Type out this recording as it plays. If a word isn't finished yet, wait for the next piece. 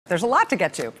there's a lot to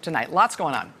get to tonight, lots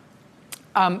going on.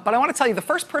 But I want to tell you, the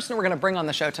first person we're going to bring on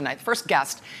the show tonight, the first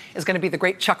guest, is going to be the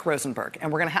great Chuck Rosenberg.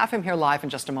 And we're going to have him here live in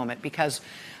just a moment because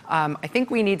I think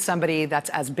we need somebody that's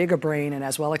as big a brain and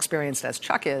as well experienced as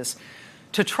Chuck is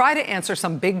to try to answer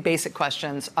some big basic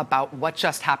questions about what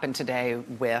just happened today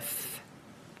with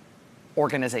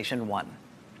Organization 1.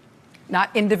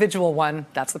 Not Individual 1,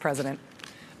 that's the president.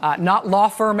 Not Law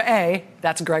Firm A,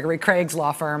 that's Gregory Craig's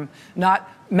law firm. Not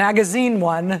Magazine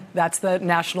 1, that's the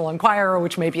National Enquirer,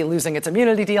 which may be losing its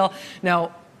immunity deal.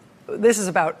 No, this is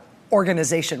about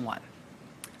Organization 1,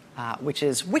 which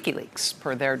is WikiLeaks,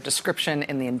 per their description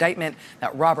in the indictment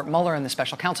that Robert Mueller and the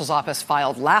special counsel's office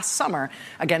filed last summer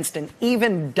against an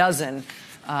even dozen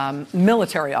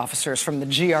military officers from the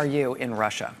GRU in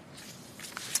Russia.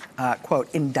 Quote,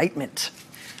 indictment.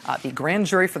 The grand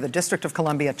jury for the District of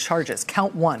Columbia charges,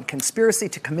 count 1, conspiracy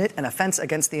to commit an offense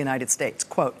against the United States.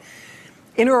 Quote,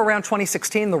 in or around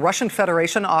 2016, the Russian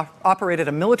Federation operated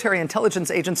a military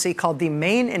intelligence agency called the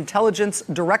Main Intelligence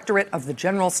Directorate of the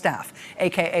General Staff,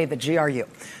 a.k.a. the GRU.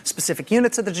 Specific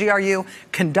units of the GRU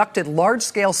conducted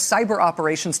large-scale cyber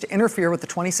operations to interfere with the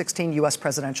 2016 U.S.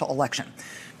 presidential election.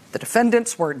 The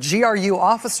defendants were GRU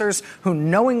officers who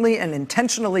knowingly and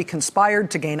intentionally conspired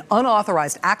to gain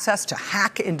unauthorized access to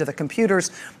hack into the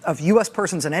computers of U.S.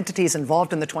 persons and entities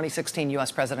involved in the 2016 U.S.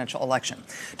 presidential election,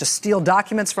 to steal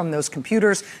documents from those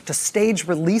computers, to stage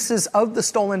releases of the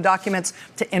stolen documents,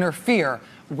 to interfere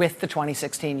with the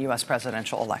 2016 U.S.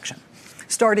 presidential election.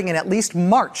 Starting in at least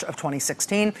March of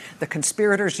 2016, the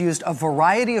conspirators used a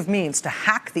variety of means to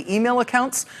hack the email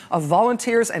accounts of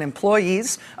volunteers and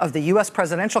employees of the U.S.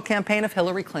 presidential campaign of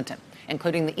Hillary Clinton,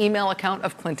 including the email account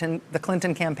of the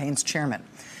Clinton campaign's chairman.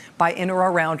 By in or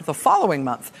around the following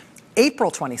month,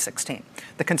 April 2016,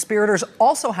 the conspirators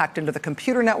also hacked into the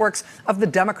computer networks of the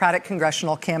Democratic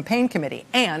Congressional Campaign Committee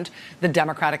and the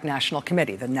Democratic National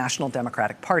Committee, the National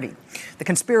Democratic Party. The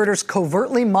conspirators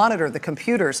covertly monitored the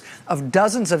computers of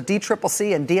dozens of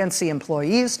DCCC and DNC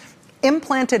employees,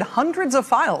 implanted hundreds of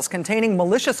files containing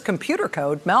malicious computer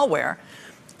code, malware,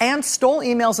 and stole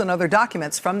emails and other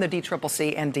documents from the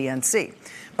DCCC and DNC.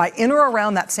 By in or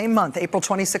around that same month, April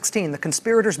 2016, the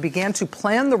conspirators began to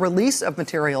plan the release of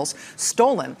materials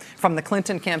stolen from the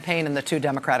Clinton campaign and the two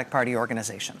Democratic Party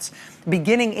organizations.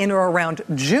 Beginning in or around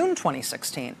June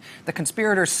 2016, the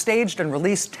conspirators staged and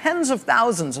released tens of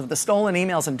thousands of the stolen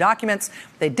emails and documents.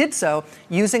 They did so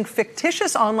using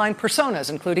fictitious online personas,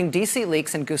 including DC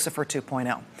Leaks and Guccifer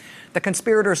 2.0. The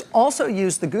conspirators also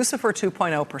used the Guccifer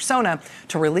 2.0 persona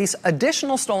to release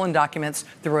additional stolen documents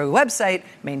through a website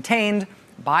maintained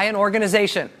by an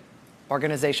organization,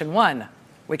 Organization 1,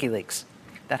 WikiLeaks,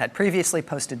 that had previously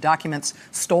posted documents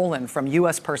stolen from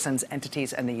U.S. persons,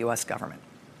 entities, and the U.S. government.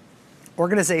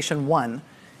 Organization 1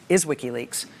 is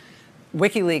WikiLeaks.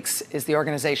 WikiLeaks is the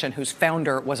organization whose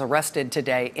founder was arrested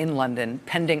today in London,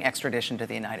 pending extradition to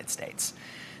the United States.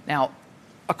 Now,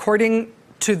 according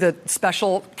to the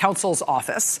special counsel's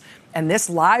office, and this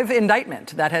live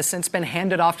indictment that has since been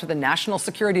handed off to the National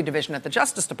Security Division at the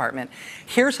Justice Department,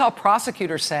 here's how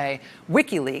prosecutors say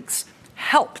WikiLeaks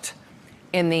helped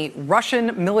in the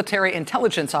Russian military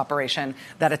intelligence operation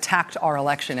that attacked our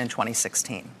election in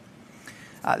 2016.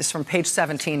 This is from page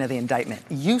 17 of the indictment.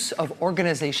 Use of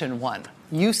Organization 1,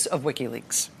 use of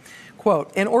WikiLeaks.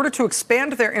 Quote, in order to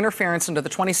expand their interference into the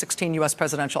 2016 U.S.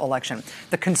 presidential election,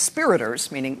 the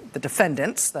conspirators, meaning the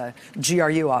defendants, the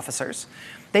GRU officers,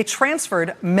 they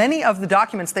transferred many of the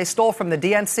documents they stole from the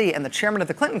DNC and the chairman of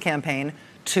the Clinton campaign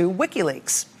to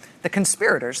WikiLeaks. The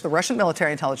conspirators, the Russian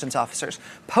military intelligence officers,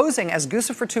 posing as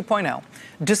Guccifer 2.0,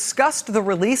 discussed the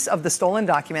release of the stolen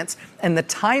documents and the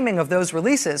timing of those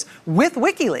releases with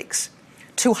WikiLeaks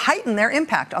to heighten their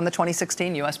impact on the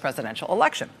 2016 U.S. presidential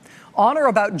election. On or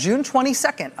about June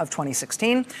 22nd of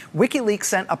 2016, WikiLeaks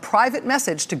sent a private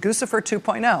message to Guccifer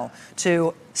 2.0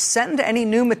 to send any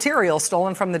new material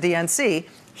stolen from the DNC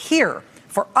here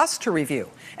for us to review,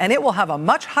 and it will have a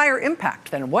much higher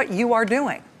impact than what you are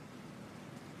doing.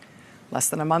 Less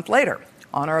than a month later,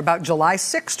 on or about July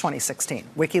 6, 2016,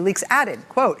 WikiLeaks added,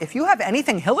 quote, if you have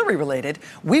anything Hillary related,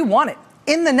 we want it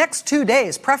in the next 2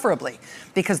 days, preferably,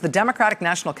 because the Democratic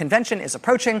National Convention is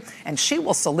approaching and she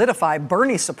will solidify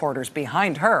Bernie supporters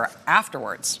behind her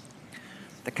afterwards.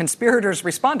 The conspirators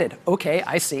responded, okay,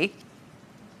 I see.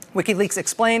 WikiLeaks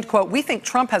explained, quote, we think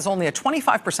Trump has only a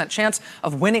 25% chance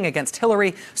of winning against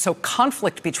Hillary, so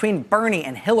conflict between Bernie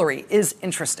and Hillary is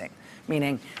interesting,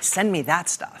 meaning send me that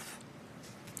stuff.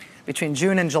 Between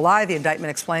June and July, the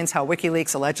indictment explains how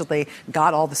WikiLeaks allegedly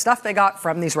got all the stuff they got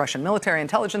from these Russian military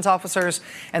intelligence officers.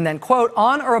 And then, quote,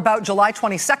 on or about July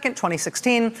 22nd,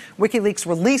 2016, WikiLeaks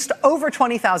released over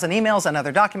 20,000 emails and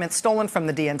other documents stolen from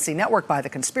the DNC network by the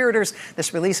conspirators.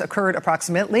 This release occurred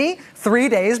approximately 3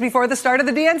 days before the start of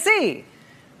the DNC.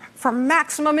 For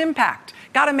maximum impact,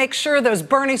 got to make sure those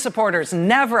Bernie supporters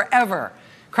never, ever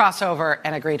cross over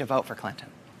and agree to vote for Clinton.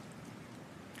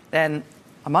 Then,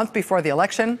 a month before the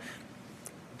election,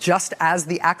 just as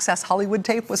the Access Hollywood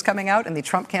tape was coming out and the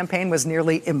Trump campaign was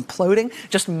nearly imploding,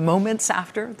 just moments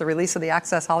after the release of the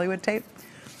Access Hollywood tape,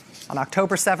 on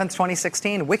October 7th,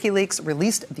 2016, WikiLeaks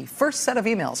released the first set of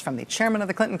emails from the chairman of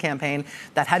the Clinton campaign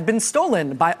that had been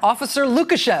stolen by Officer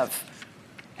Lukashev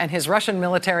and his Russian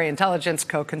military intelligence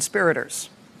co-conspirators.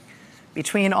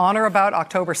 Between on or about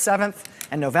October 7th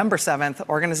and November 7th,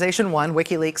 Organization 1,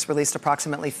 WikiLeaks, released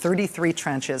approximately 33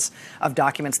 tranches of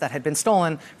documents that had been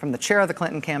stolen from the chair of the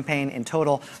Clinton campaign. In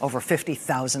total, over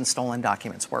 50,000 stolen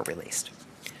documents were released.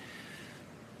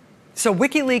 So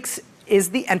WikiLeaks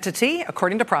is the entity,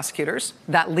 according to prosecutors,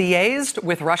 that liaised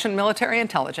with Russian military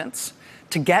intelligence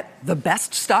to get the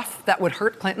best stuff that would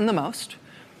hurt Clinton the most,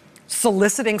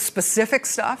 soliciting specific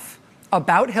stuff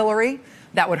about Hillary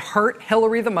that would hurt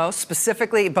Hillary the most,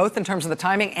 specifically both in terms of the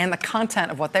timing and the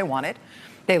content of what they wanted.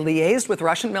 They liaised with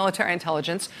Russian military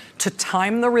intelligence to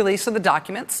time the release of the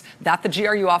documents that the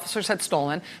GRU officers had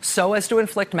stolen so as to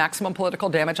inflict maximum political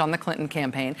damage on the Clinton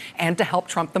campaign and to help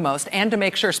Trump the most, and to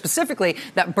make sure specifically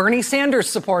that Bernie Sanders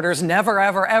supporters never,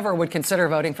 ever, ever would consider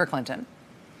voting for Clinton.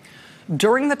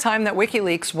 During the time that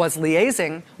WikiLeaks was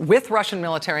liaising with Russian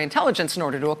military intelligence in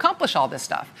order to accomplish all this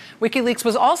stuff, WikiLeaks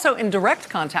was also in direct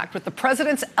contact with the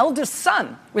president's eldest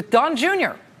son, with Don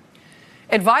Jr.,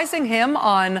 advising him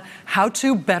on how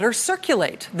to better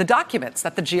circulate the documents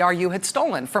that the GRU had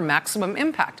stolen for maximum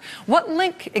impact. What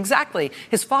link exactly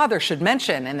his father should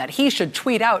mention and that he should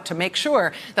tweet out to make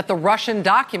sure that the Russian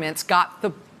documents got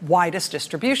the widest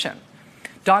distribution.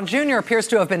 Don Jr. appears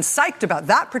to have been psyched about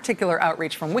that particular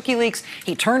outreach from WikiLeaks.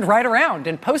 He turned right around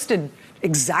and posted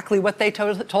exactly what they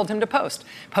told him to post.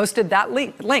 Posted that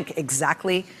link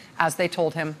exactly as they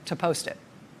told him to post it.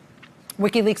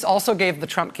 WikiLeaks also gave the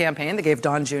Trump campaign, they gave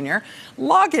Don Jr.,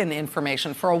 login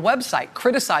information for a website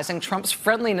criticizing Trump's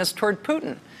friendliness toward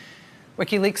Putin.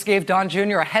 WikiLeaks gave Don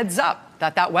Jr. a heads up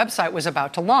that that website was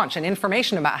about to launch and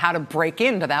information about how to break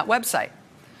into that website.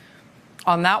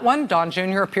 On that one, Don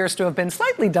Jr. appears to have been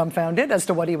slightly dumbfounded as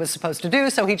to what he was supposed to do,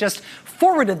 so he just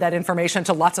forwarded that information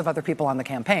to lots of other people on the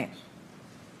campaign.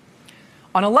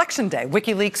 On Election Day,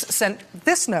 WikiLeaks sent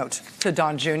this note to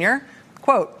Don Jr.,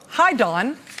 quote, "Hi,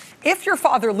 Don. If your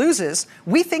father loses,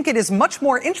 we think it is much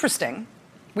more interesting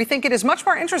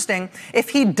if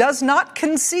he does not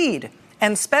concede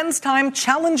and spends time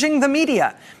challenging the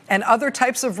media and other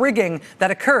types of rigging that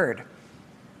occurred,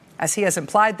 as he has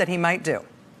implied that he might do."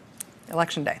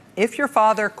 Election Day. If your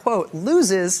father, quote,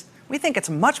 loses, we think it's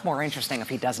much more interesting if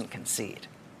he doesn't concede.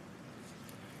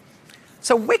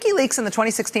 So WikiLeaks in the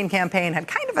 2016 campaign had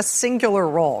kind of a singular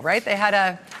role, right? They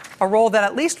had a role that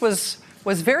at least was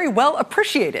very well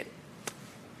appreciated.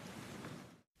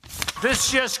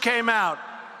 This just came out.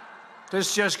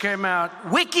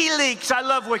 WikiLeaks. I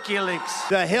love WikiLeaks.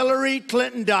 The Hillary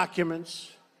Clinton documents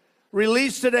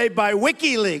released today by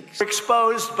WikiLeaks.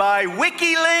 Exposed by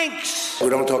WikiLeaks. We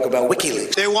don't talk about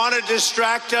WikiLeaks. They want to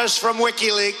distract us from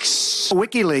WikiLeaks.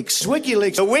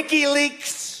 WikiLeaks. The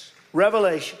WikiLeaks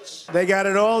revelations. They got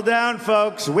it all down,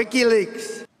 folks.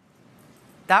 WikiLeaks.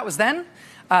 That was then.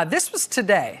 This was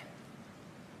today.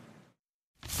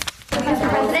 Mr.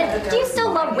 President, do you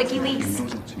still love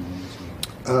WikiLeaks?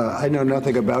 I know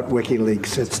nothing about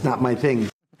WikiLeaks. It's not my thing.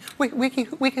 Wiki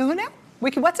who now?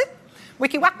 Wiki what's it?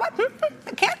 Wiki what?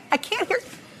 I can't hear.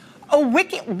 Oh,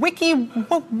 wiki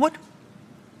what?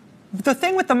 The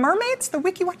thing with the mermaids? The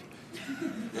wiki what?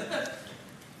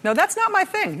 No, that's not my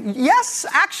thing. Yes,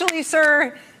 actually,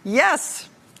 sir. Yes,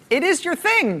 it is your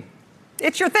thing.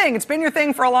 It's your thing. It's been your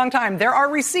thing for a long time. There are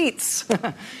receipts,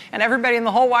 and everybody in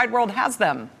the whole wide world has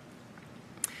them.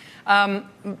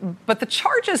 But the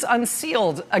charges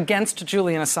unsealed against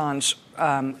Julian Assange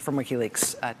from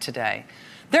WikiLeaks today,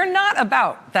 they're not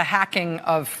about the hacking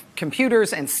of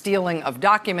computers and stealing of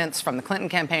documents from the Clinton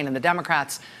campaign and the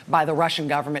Democrats by the Russian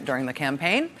government during the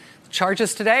campaign. The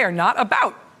charges today are not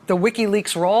about the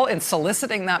WikiLeaks role in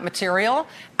soliciting that material,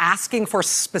 asking for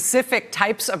specific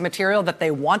types of material that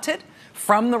they wanted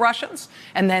from the Russians,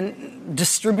 and then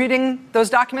distributing those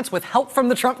documents with help from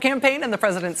the Trump campaign and the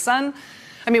president's son.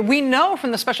 I mean, we know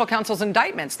from the special counsel's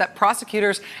indictments that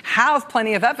prosecutors have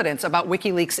plenty of evidence about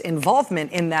WikiLeaks'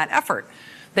 involvement in that effort.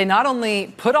 They not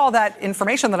only put all that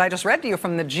information that I just read to you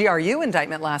from the GRU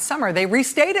indictment last summer, they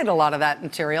restated a lot of that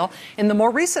material in the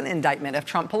more recent indictment of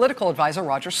Trump political advisor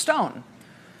Roger Stone.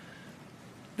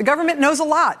 The government knows a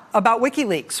lot about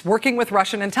WikiLeaks working with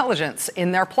Russian intelligence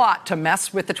in their plot to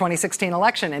mess with the 2016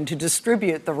 election and to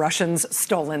distribute the Russians'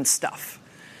 stolen stuff.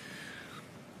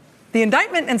 The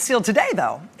indictment unsealed today,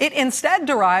 though, it instead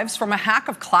derives from a hack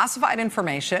of classified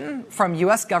information from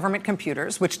U.S. government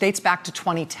computers, which dates back to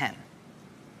 2010.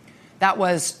 That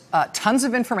was tons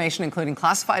of information, including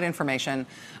classified information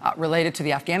related to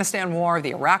the Afghanistan war, the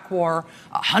Iraq war,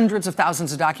 hundreds of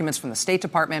thousands of documents from the State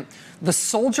Department. The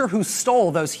soldier who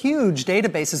stole those huge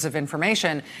databases of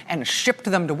information and shipped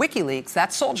them to WikiLeaks,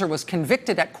 that soldier was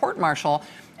convicted at court-martial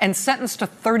and sentenced to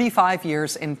 35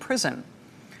 years in prison.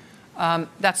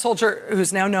 That soldier,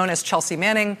 who's now known as Chelsea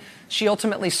Manning, she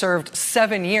ultimately served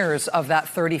 7 years of that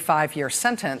 35-year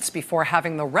sentence before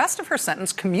having the rest of her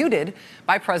sentence commuted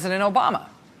by President Obama.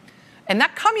 And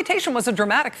that commutation was a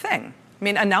dramatic thing. I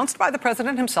mean, announced by the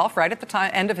president himself right at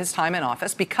the end of his time in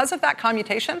office. Because of that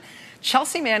commutation,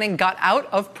 Chelsea Manning got out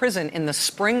of prison in the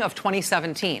spring of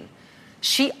 2017.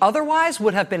 She otherwise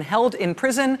would have been held in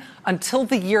prison until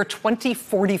the year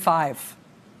 2045.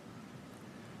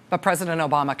 But President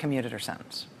Obama commuted her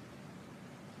sentence.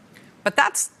 But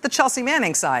that's the Chelsea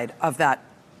Manning side of that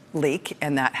leak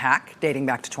and that hack dating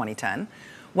back to 2010.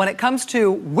 When it comes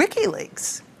to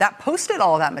WikiLeaks, that posted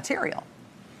all of that material.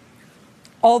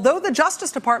 Although the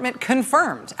Justice Department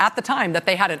confirmed at the time that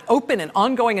they had an open and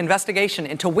ongoing investigation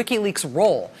into WikiLeaks'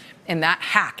 role in that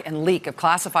hack and leak of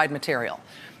classified material,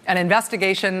 an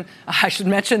investigation, I should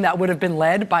mention, that would have been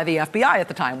led by the FBI at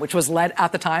the time, which was led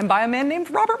at the time by a man named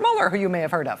Robert Mueller, who you may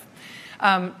have heard of.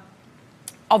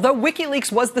 Although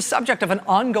WikiLeaks was the subject of an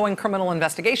ongoing criminal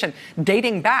investigation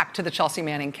dating back to the Chelsea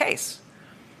Manning case,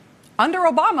 under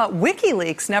Obama,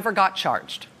 WikiLeaks never got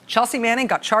charged. Chelsea Manning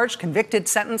got charged, convicted,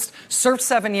 sentenced, served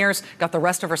 7 years, got the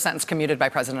rest of her sentence commuted by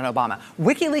President Obama.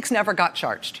 WikiLeaks never got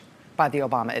charged by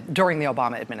during the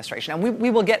Obama administration. And we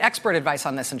will get expert advice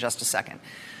on this in just a second.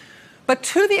 But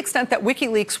to the extent that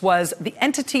WikiLeaks was the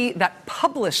entity that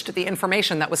published the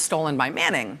information that was stolen by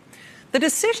Manning, the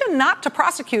decision not to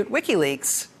prosecute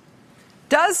WikiLeaks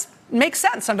does make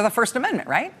sense under the First Amendment,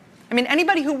 right? I mean,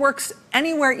 anybody who works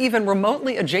anywhere even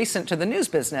remotely adjacent to the news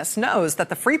business knows that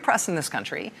the free press in this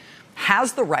country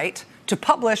has the right to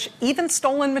publish even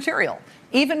stolen material,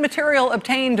 even material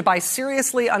obtained by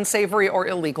seriously unsavory or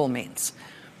illegal means.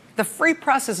 The free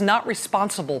press is not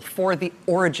responsible for the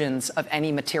origins of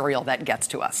any material that gets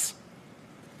to us.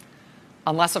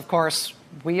 Unless, of course,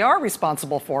 we are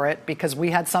responsible for it because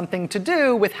we had something to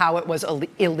do with how it was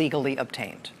illegally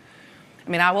obtained. I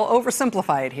mean, I will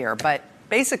oversimplify it here, but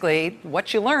basically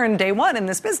what you learn day one in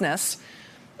this business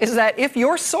is that if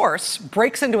your source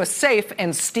breaks into a safe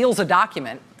and steals a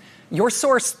document, your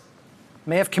source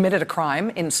may have committed a crime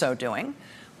in so doing,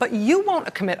 but you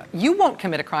won't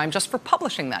commit a crime just for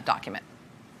publishing that document.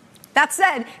 That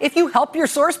said, if you help your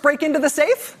source break into the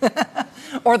safe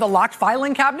or the locked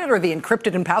filing cabinet or the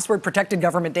encrypted and password-protected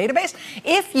government database,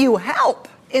 if you help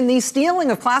in the stealing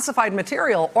of classified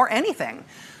material or anything,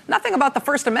 nothing about the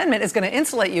First Amendment is going to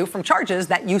insulate you from charges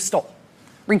that you stole,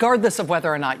 regardless of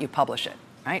whether or not you publish it,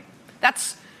 right?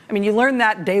 I mean, you learn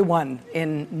that day one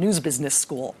in news business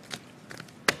school.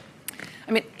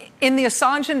 I mean, in the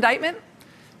Assange indictment,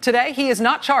 today, he is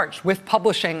not charged with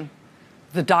publishing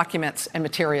the documents and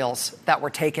materials that were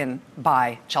taken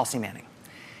by Chelsea Manning.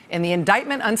 In the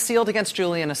indictment unsealed against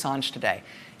Julian Assange today,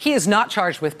 he is not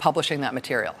charged with publishing that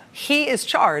material. He is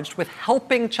charged with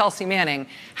helping Chelsea Manning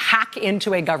hack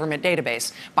into a government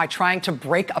database by trying to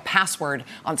break a password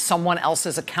on someone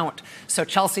else's account so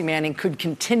Chelsea Manning could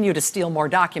continue to steal more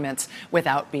documents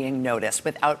without being noticed,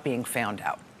 without being found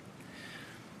out.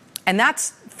 And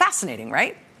that's fascinating,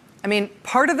 right? I mean,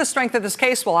 part of the strength of this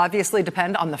case will obviously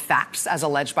depend on the facts as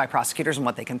alleged by prosecutors and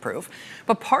what they can prove.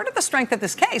 But part of the strength of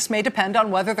this case may depend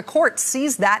on whether the court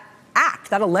sees that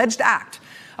act, that alleged act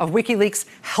of WikiLeaks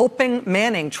helping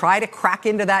Manning try to crack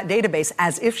into that database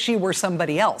as if she were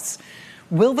somebody else.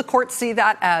 Will the court see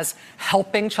that as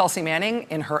helping Chelsea Manning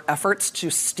in her efforts to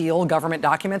steal government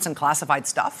documents and classified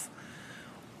stuff?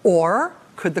 Or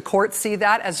could the court see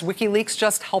that as WikiLeaks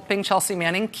just helping Chelsea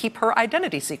Manning keep her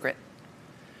identity secret?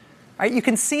 Right? You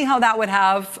can see how that would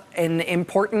have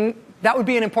that would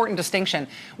be an important distinction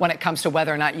when it comes to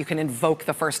whether or not you can invoke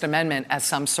the First Amendment as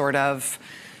some sort of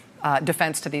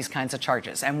defense to these kinds of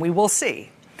charges. And we will see.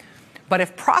 But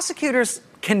if prosecutors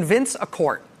convince a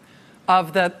court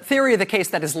of the theory of the case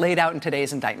that is laid out in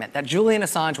today's indictment, that Julian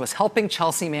Assange was helping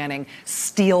Chelsea Manning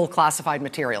steal classified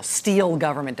material, steal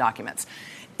government documents,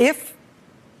 if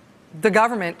the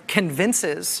government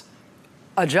convinces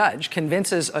a judge,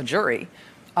 convinces a jury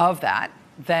of that,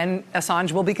 then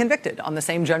Assange will be convicted on the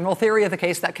same general theory of the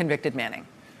case that convicted Manning.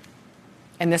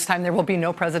 And this time there will be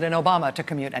no President Obama to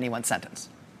commute anyone's sentence.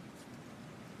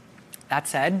 That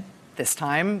said, this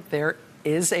time there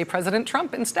is a President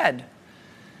Trump instead,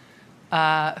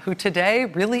 who today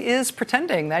really is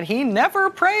pretending that he never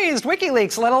praised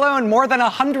WikiLeaks, let alone more than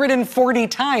 140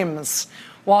 times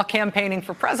while campaigning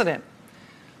for president.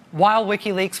 While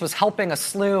WikiLeaks was helping a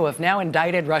slew of now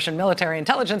indicted Russian military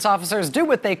intelligence officers do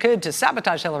what they could to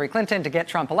sabotage Hillary Clinton to get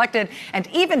Trump elected, and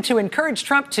even to encourage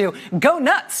Trump to go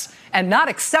nuts and not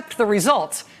accept the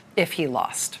results if he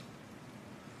lost.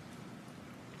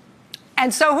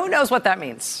 And so who knows what that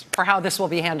means for how this will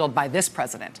be handled by this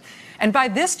president and by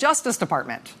this Justice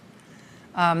Department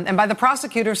and by the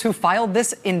prosecutors who filed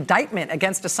this indictment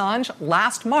against Assange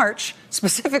last March,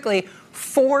 specifically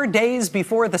 4 days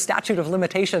before the statute of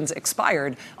limitations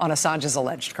expired on Assange's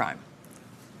alleged crime.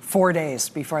 4 days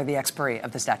before the expiry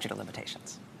of the statute of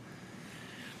limitations.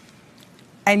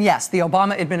 And yes, the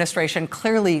Obama administration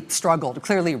clearly struggled,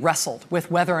 clearly wrestled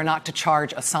with whether or not to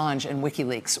charge Assange and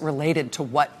WikiLeaks related to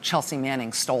what Chelsea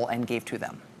Manning stole and gave to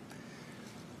them.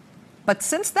 But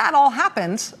since that all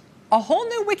happened, a whole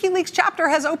new WikiLeaks chapter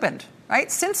has opened,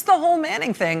 right? Since the whole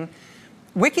Manning thing,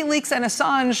 WikiLeaks and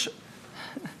Assange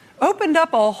opened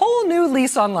up a whole new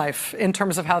lease on life in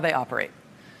terms of how they operate,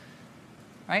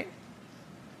 right?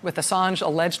 With Assange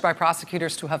alleged by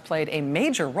prosecutors to have played a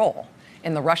major role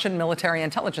in the Russian military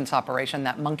intelligence operation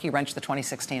that monkey-wrenched the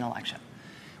 2016 election.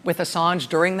 With Assange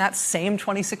during that same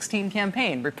 2016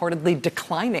 campaign reportedly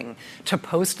declining to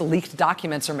post leaked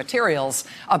documents or materials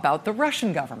about the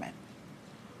Russian government.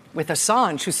 With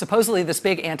Assange, who's supposedly this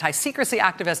big anti-secrecy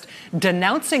activist,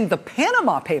 denouncing the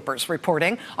Panama Papers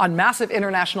reporting on massive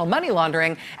international money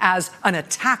laundering as an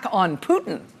attack on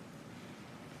Putin.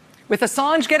 With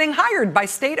Assange getting hired by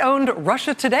state-owned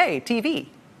Russia Today TV.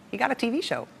 He got a TV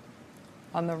show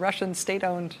on the Russian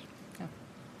state-owned. Yeah.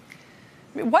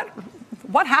 I mean,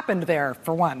 what happened there,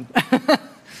 for one?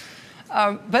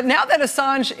 But now that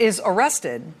Assange is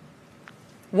arrested,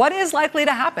 what is likely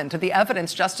to happen to the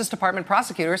evidence Justice Department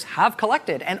prosecutors have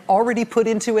collected and already put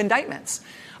into indictments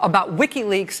about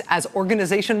WikiLeaks as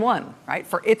Organization 1, right,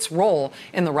 for its role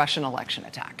in the Russian election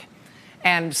attack?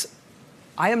 And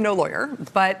I am no lawyer,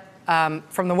 but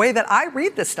from the way that I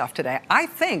read this stuff today, I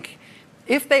think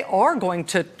if they are going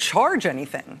to charge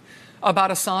anything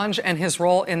about Assange and his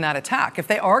role in that attack, if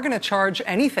they are going to charge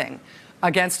anything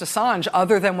against Assange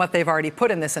other than what they've already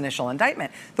put in this initial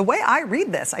indictment, the way I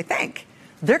read this, I think,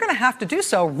 they're going to have to do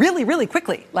so really, really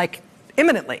quickly, like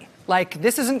imminently. Like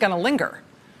this isn't going to linger.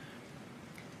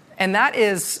 And that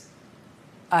is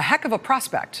a heck of a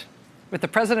prospect with the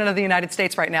President of the United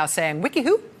States right now saying, Wiki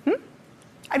who?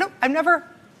 I've never.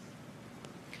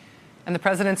 And the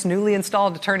President's newly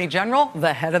installed Attorney General,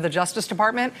 the head of the Justice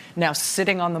Department, now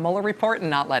sitting on the Mueller report and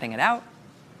not letting it out.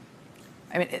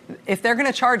 I mean, if they're going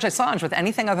to charge Assange with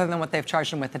anything other than what they've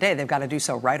charged him with today, they've got to do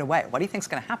so right away. What do you think is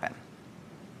going to happen?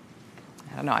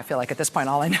 I don't know. I feel like at this point,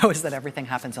 all I know is that everything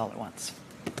happens all at once.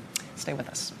 Stay with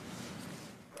us.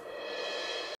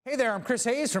 Hey there, I'm Chris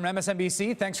Hayes from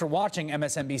MSNBC. Thanks for watching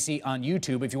MSNBC on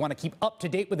YouTube. If you want to keep up to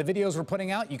date with the videos we're putting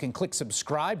out, you can click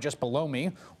subscribe just below me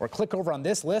or click over on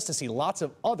this list to see lots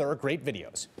of other great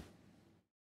videos.